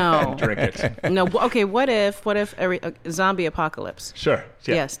brandy and drink it. No. Okay. What if zombie apocalypse? Sure.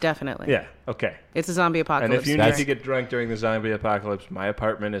 Yeah. Yes, definitely. Yeah. Okay. It's a zombie apocalypse. And if you need to get drunk during the zombie apocalypse, my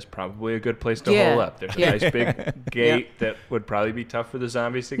apartment is probably a good place to hole up. There's a nice big gate that would probably be tough for the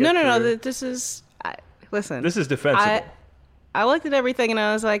zombies to get through. No. This is listen. This is defensible. I looked at everything and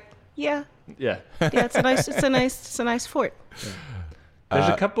I was like, yeah. It's a nice fort. Yeah. There's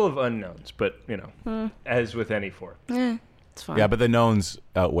a couple of unknowns, but as with any fort, it's fine. Yeah, but the knowns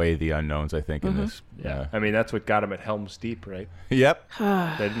outweigh the unknowns, I think, in this. Yeah, I mean that's what got them at Helm's Deep, right? Yep.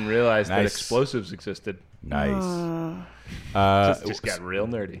 They didn't realize that explosives existed. Nice. Just got real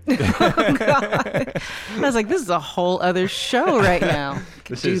nerdy. Oh, God. I was like, this is a whole other show right now.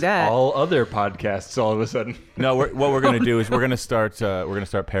 This is all other podcasts all of a sudden. No, what we're going to do is we're going to start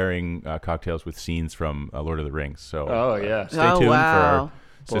pairing cocktails with scenes from Lord of the Rings. So stay tuned for our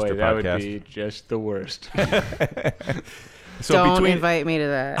sister podcast. That would be just the worst. So don't invite me to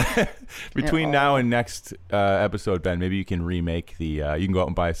that. Between now and next episode, Ben, maybe you can remake the. You can go out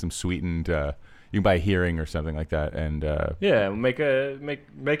and buy some sweetened. You can buy a hearing or something like that, and make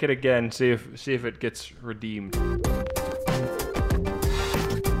it again. See if it gets redeemed.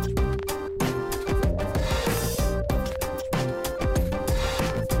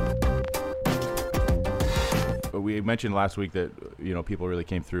 We mentioned last week that people really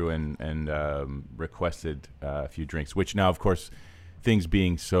came through and requested a few drinks, which now, of course, things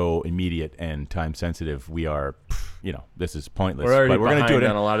being so immediate and time sensitive, we are, this is pointless. We're already behind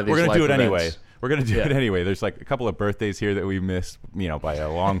on a lot of these. We're going to do it anyway. Events. We're going to do it anyway. There's like a couple of birthdays here that we missed, by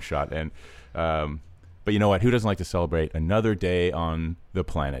a long shot. And but you know what? Who doesn't like to celebrate another day on the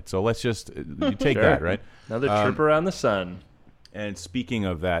planet? So let's just take that, right? Another trip around the sun. And speaking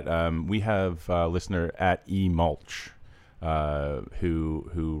of that, we have a listener at eMulch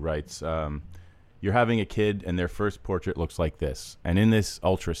who writes, you're having a kid and their first portrait looks like this. And in this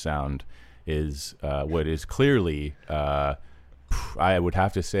ultrasound is what is clearly, I would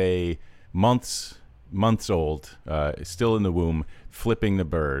have to say, months old, still in the womb, flipping the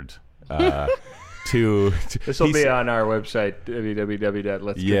bird. This will be on our website,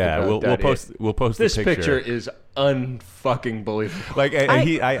 www.letsdrinkaboutit.it. Yeah, we'll post this the picture. This picture is unfucking believable. Like, and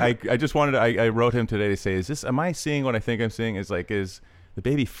I just wanted to, I wrote him today to say, am I seeing what I think I'm seeing? Is the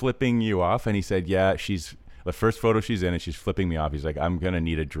baby flipping you off? And he said, yeah, she's the first photo she's in and she's flipping me off. He's like, I'm going to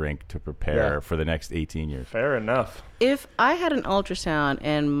need a drink to prepare for the next 18 years. Fair enough. If I had an ultrasound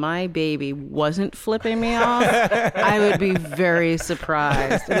and my baby wasn't flipping me off, I would be very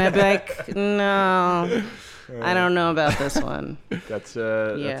surprised. And I'd be like, no, I don't know about this one. That's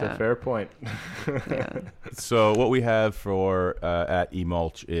a fair point. Yeah. So what we have for at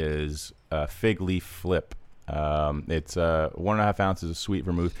eMulch is Fig Leaf Flip. It's 1.5 ounces of sweet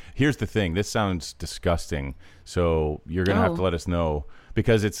vermouth. Here's the thing. This sounds disgusting. So you're going to have to let us know,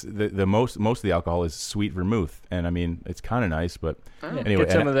 because it's the most of the alcohol is sweet vermouth. And I mean, it's kind of nice, but anyway.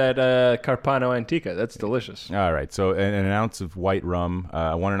 Get some of that Carpano Antica. That's delicious. All right. So an ounce of white rum,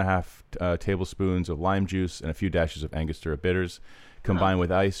 1.5 tablespoons of lime juice, and a few dashes of Angostura bitters. Combine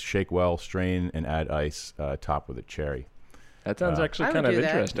with ice, shake well, strain, and add ice, top with a cherry. That sounds actually kind of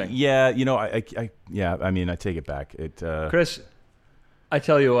interesting. Yeah, I take it back. Chris, I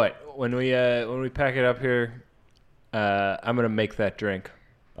tell you what, when we pack it up here, I'm gonna make that drink.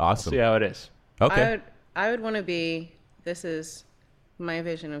 Awesome. See how it is. Okay. I would want to be. This is my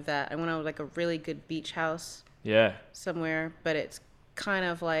vision of that. I want to like a really good beach house. Yeah. Somewhere, but it's kind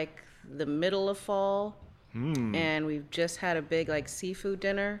of like the middle of fall, and we've just had a big like seafood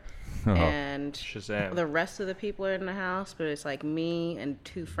dinner, and Shazam. the rest of the people are in the house, but it's like me and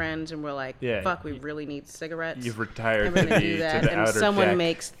 2 friends, and we're like, fuck, we really need cigarettes. You've retired and we're gonna do that, to the and outer someone deck.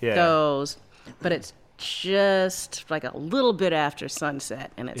 makes those, but it's just like a little bit after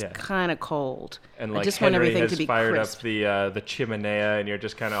sunset, and it's kind of cold. And like I just Henry want everything has to be fired crisp. up the chimenea, and you're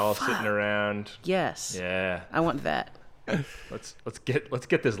just kind of all sitting around. Yes. Yeah. I want that. Let's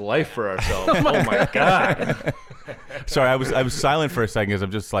get this life for ourselves. Oh my god. Sorry, I was silent for a second because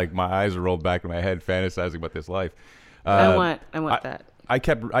I'm just like my eyes are rolled back in my head, fantasizing about this life. I want that. I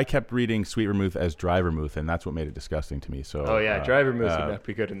kept reading sweet vermouth as dry vermouth, and that's what made it disgusting to me. So dry vermouth would not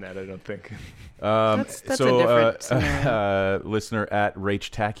be good in that, I don't think. That's a different scenario. Listener at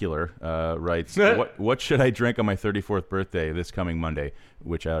Rachtacular writes, what should I drink on my 34th birthday this coming Monday?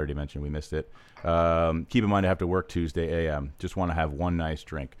 Which I already mentioned, we missed it. Keep in mind I have to work Tuesday a.m. Just want to have one nice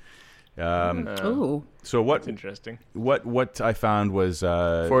drink. Ooh. So That's interesting. What I found was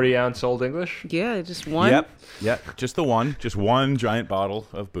 40-ounce Old English. Yeah, just one. Yep, just one giant bottle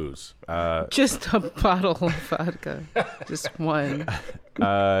of booze. Just a bottle of vodka. Just one.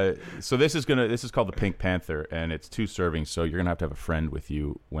 So this is called the Pink Panther, and it's 2 servings. So you're gonna have to have a friend with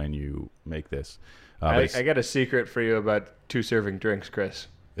you when you make this. I got a secret for you about 2 serving drinks, Chris.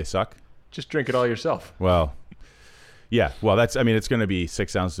 They suck. Just drink it all yourself. Well. Yeah, well, it's going to be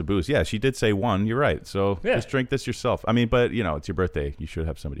 6 ounces of booze. Yeah, she did say 1. You're right. So just drink this yourself. I mean, but, it's your birthday. You should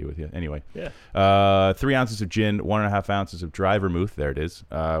have somebody with you. Anyway. Yeah. 3 ounces of gin, 1.5 ounces of dry vermouth. There it is.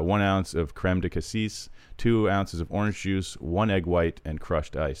 1 ounce of creme de cassis, 2 ounces of orange juice, 1 egg white, and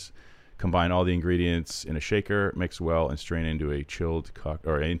crushed ice. Combine all the ingredients in a shaker, mix well, and strain into chilled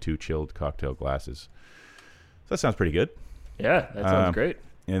cocktail glasses. So that sounds pretty good. Yeah, that sounds great.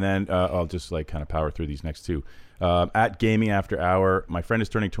 And then I'll just kind of power through these next 2. At Gaming After Hour, my friend is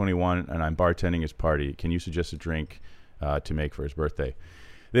turning 21, and I'm bartending his party. Can you suggest a drink to make for his birthday?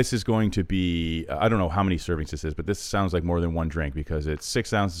 This is going to be, I don't know how many servings this is, but this sounds like more than one drink because it's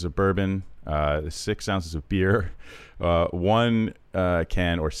 6 ounces of bourbon, 6 ounces of beer, 1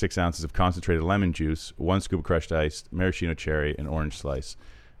 can or 6 ounces of concentrated lemon juice, 1 scoop of crushed ice, maraschino cherry, and orange slice.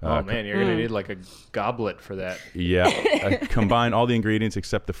 Oh, man, you're going to need like a goblet for that. Yeah. Combine all the ingredients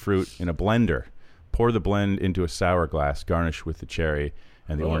except the fruit in a blender. Pour the blend into a sour glass, garnish with the cherry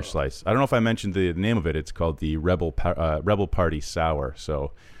and the orange slice. I don't know if I mentioned the name of it. It's called the Rebel Party Sour.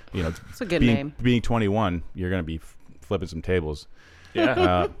 So, it's a good name. Being 21, you're going to be flipping some tables.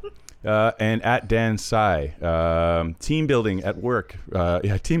 Yeah. And at Dan Sai, team building at work.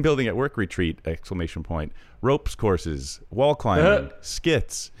 Team building at work retreat! ! Ropes courses, wall climbing,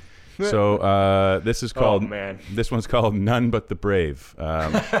 skits. So this is called. Oh, man. This one's called None But the Brave.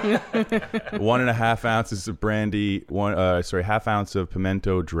 1.5 ounces of brandy. Half ounce of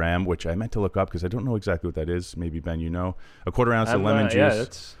pimento dram, which I meant to look up because I don't know exactly what that is. Maybe Ben, you know. A 1/4 ounce of lemon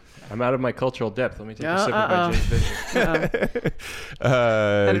juice. I'm out of my cultural depth. Let me take a sip of my gin vision.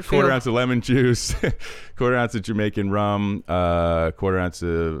 1/4 ounce of lemon juice, 1/4 ounce of Jamaican rum,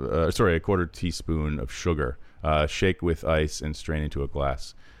 1/4 teaspoon of sugar. Shake with ice and strain into a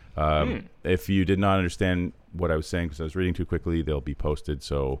glass. If you did not understand what I was saying because I was reading too quickly, they'll be posted.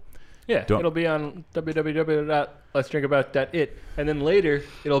 So it'll be on www.letsdrinkabout.it, and then later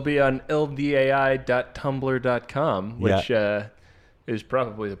it'll be on ldai.tumblr.com, which is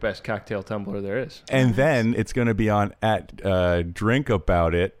probably the best cocktail tumbler there is. And then it's going to be on at Drink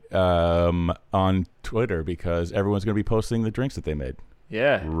About It on Twitter because everyone's going to be posting the drinks that they made.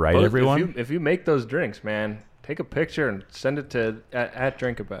 Yeah, right, everyone. If you make those drinks, man. Take a picture and send it to at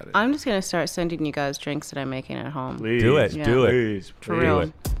Drink About It. I'm just going to start sending you guys drinks that I'm making at home. Please. Do it. Yeah. Do it. Please. For real. Do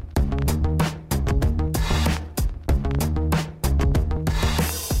it.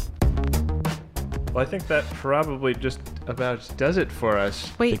 Well, I think that probably just about does it for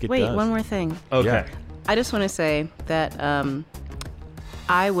us. Wait, one more thing. Okay. Yeah. I just want to say that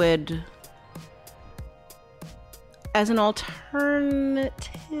I would, as an alternative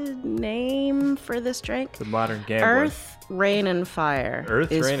name for this drink, The modern gambler. Earth, Rain, and Fire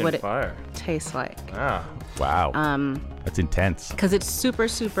is Rain, what and Fire. it tastes like. Wow. That's intense. Because it's super,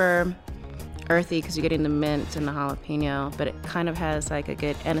 super earthy because you're getting the mint and the jalapeno, but it kind of has like a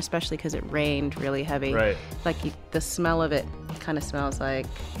good, and especially because it rained really heavy. Right. Like the smell of it kind of smells like,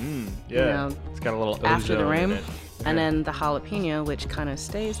 Yeah. you know, It's got a little after the ozone in rain. it. And then the jalapeno, which kind of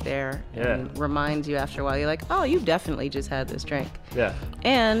stays there and reminds you after a while. You're like, oh, you definitely just had this drink. Yeah.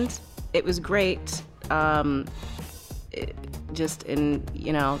 And it was great, just in,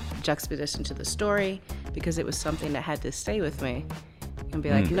 juxtaposition to the story, because it was something that had to stay with me and be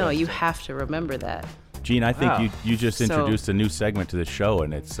like, no, you have to remember that. Gene, I think you just introduced a new segment to the show,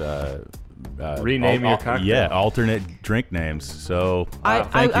 and it's rename your cocktail. Yeah, alternate drink names. So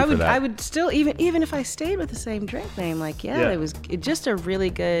thank you for that. I would still, even if I stayed with the same drink name, it was just a really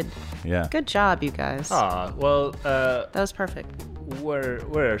good job, you guys. Well, that was perfect.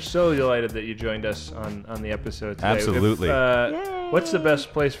 We're so delighted that you joined us on the episode today. Absolutely. What's the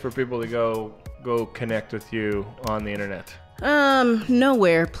best place for people to go connect with you on the internet?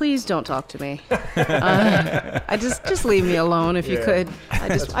 Nowhere. Please don't talk to me. I just leave me alone if you could.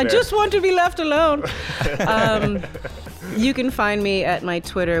 I just want to be left alone. You can find me at my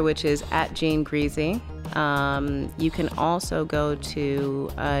Twitter, which is @GeneGreasy. You can also go to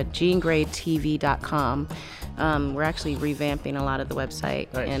GeneGraeTV.com. We're actually revamping a lot of the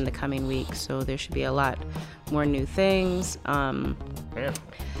website in the coming weeks, so there should be a lot more new things.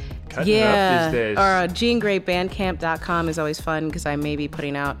 Cutting up these days. Or GeneGraeBandcamp.com is always fun because I may be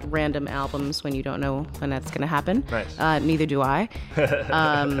putting out random albums when you don't know when that's going to happen. Nice. Neither do I.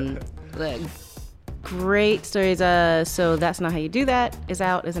 Great stories. So That's Not How You Do That is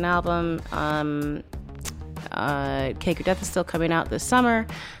out as an album. Cake or Death is still coming out this summer.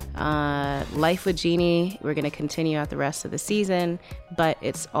 Life with Jeannie, we're going to continue out the rest of the season, but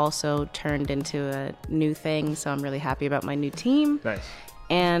it's also turned into a new thing, so I'm really happy about my new team. Nice.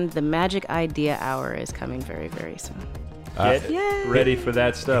 And the Magic Idea Hour is coming very, very soon. Get ready for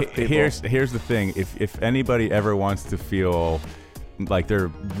that stuff, people. Here's the thing. If anybody ever wants to feel like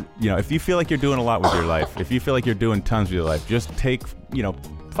they're, if you feel like you're doing a lot with your life, if you feel like you're doing tons with your life, just take,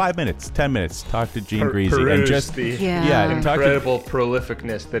 5 minutes, 10 minutes, talk to Gene Greasy and just the and incredible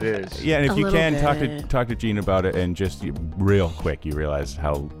prolificness that is. Yeah, and if you can talk to Gene about it, and just real quick, you realize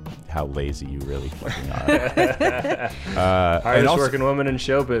how lazy you really fucking are. Hardest working woman in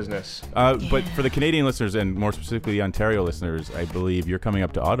show business. But for the Canadian listeners, and more specifically the Ontario listeners, I believe you're coming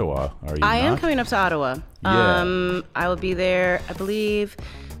up to Ottawa. Are you? I am coming up to Ottawa. Yeah. I will be there, I believe,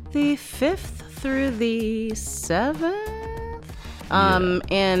 the 5th through the 7th.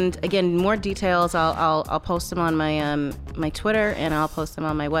 And again, more details, I'll post them on my my Twitter, and I'll post them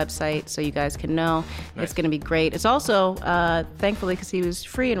on my website so you guys can know. Nice. It's going to be great. It's also, thankfully, because he was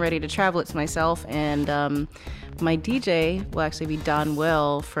free and ready to travel, it's myself and my DJ will actually be Don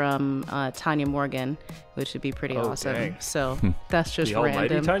Will from Tanya Morgan, which would be pretty awesome. Dang. So that's just the random.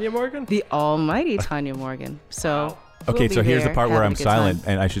 The almighty Tanya Morgan? The almighty Tanya Morgan. So... Wow. Okay, so here's the part where I'm silent,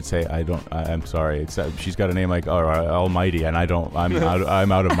 and I should say I'm sorry. It's she's got a name like Almighty, and I don't.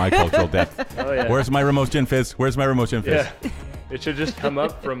 I'm out of my cultural depth. Oh, yeah. Where's my remote gin fizz? Where's my remote gin fizz? Yeah. It should just come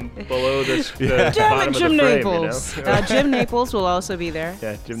up from below the bottom of the Jim frame, Naples. Jim Naples will also be there.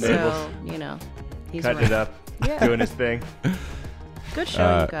 Yeah, Jim Naples. So he's cutting it up, doing his thing. Good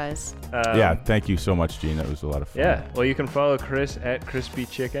show, you guys. Thank you so much, Gene. That was a lot of fun. Yeah, well, you can follow Chris at Crispy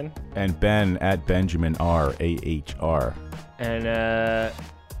Chicken. And Ben at Benjamin R. And I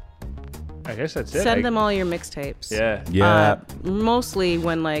guess that's it. Send them all your mixtapes. Yeah. Mostly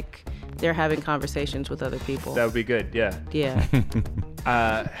when, they're having conversations with other people. That would be good, yeah. Yeah.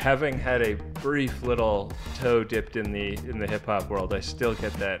 Having had a brief little toe dipped in the hip-hop world, I still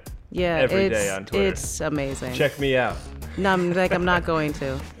get that every day on Twitter. It's amazing. Check me out. No, I'm not going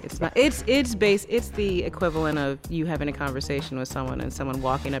to. It's not. It's the equivalent of you having a conversation with someone and someone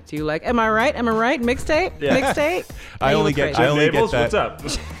walking up to you like, "Am I right? Mixtape? Yeah. Mixtape?" I only get that. What's up?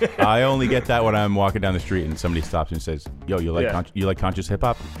 I only get that when I'm walking down the street and somebody stops and says, "Yo, you like conscious hip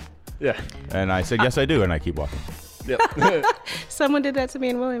hop?" Yeah. And I said, "Yes, I do," and I keep walking. Yep. Someone did that to me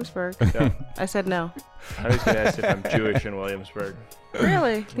in Williamsburg. Yeah. I said no. I was going to ask if I'm Jewish in Williamsburg.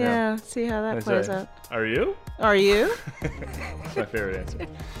 Really? Yeah. See how that plays out. Are you? Are you? That's my favorite answer.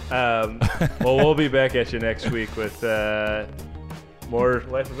 Well, we'll be back at you next week with more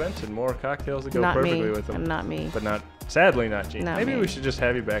life events and more cocktails that go perfectly with them. Not me. But sadly not Gene. Maybe me. we should just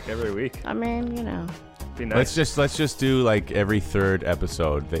have you back every week. I mean, Be nice. Let's just do every third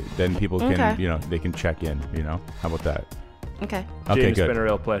episode. Then people can they can check in. How about that? Okay. Gene, Okay, it's good. been a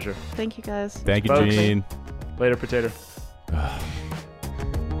real pleasure. Thank you, guys. Thank you, Folks. Gene. Later, potato.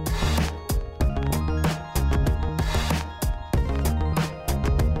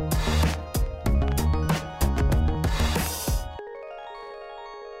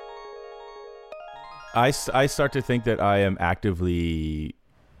 I start to think that I am actively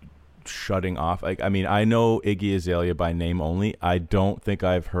shutting off. I know Iggy Azalea by name only. I don't think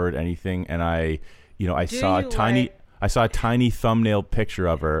I've heard anything, and I I Do saw a you tiny like- I saw a tiny thumbnail picture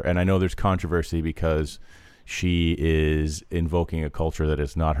of her, and I know there's controversy because she is invoking a culture that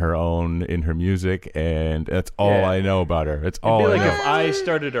is not her own in her music, and that's all Yeah. I know about her. It's It'd all be I like know. if I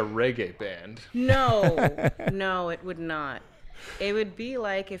started a reggae band. No, it would not. It would be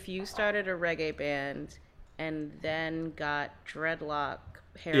like if you started a reggae band and then got dreadlock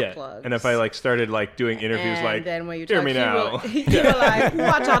hair plugs. And if I started doing interviews and then when you hear talk, me now. you were like,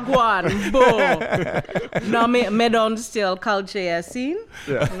 what a guan, boom. No, me don't steal culture, you seen?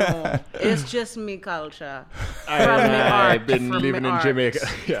 Yeah. No, it's just me culture. I've been living in Jamaica.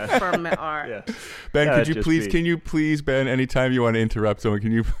 Yeah. From my art. Yeah. Ben, Yeah, could you just please? be- Can you please, Ben? Anytime you want to interrupt someone,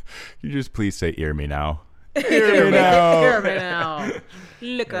 can you just please say "ear me now"? Hear me now. Hear me now.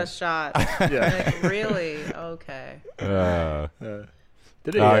 Liquor shot. Yeah. Like, really? Okay.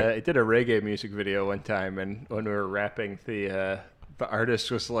 Did a reggae music video one time, and when we were rapping, the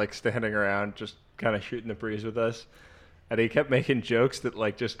artist was standing around just kind of shooting the breeze with us, and he kept making jokes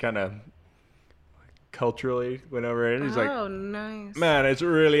that just kind of culturally went over it. He's like, Oh, nice. "Man, it's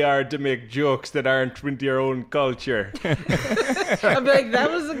really hard to make jokes that aren't with your own culture." I'd be like, that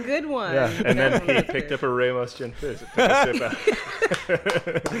was a good one. Yeah, and then That he was picked good. up a Ramos gin fizz. and took a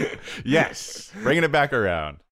sip out. Yes, bringing it back around.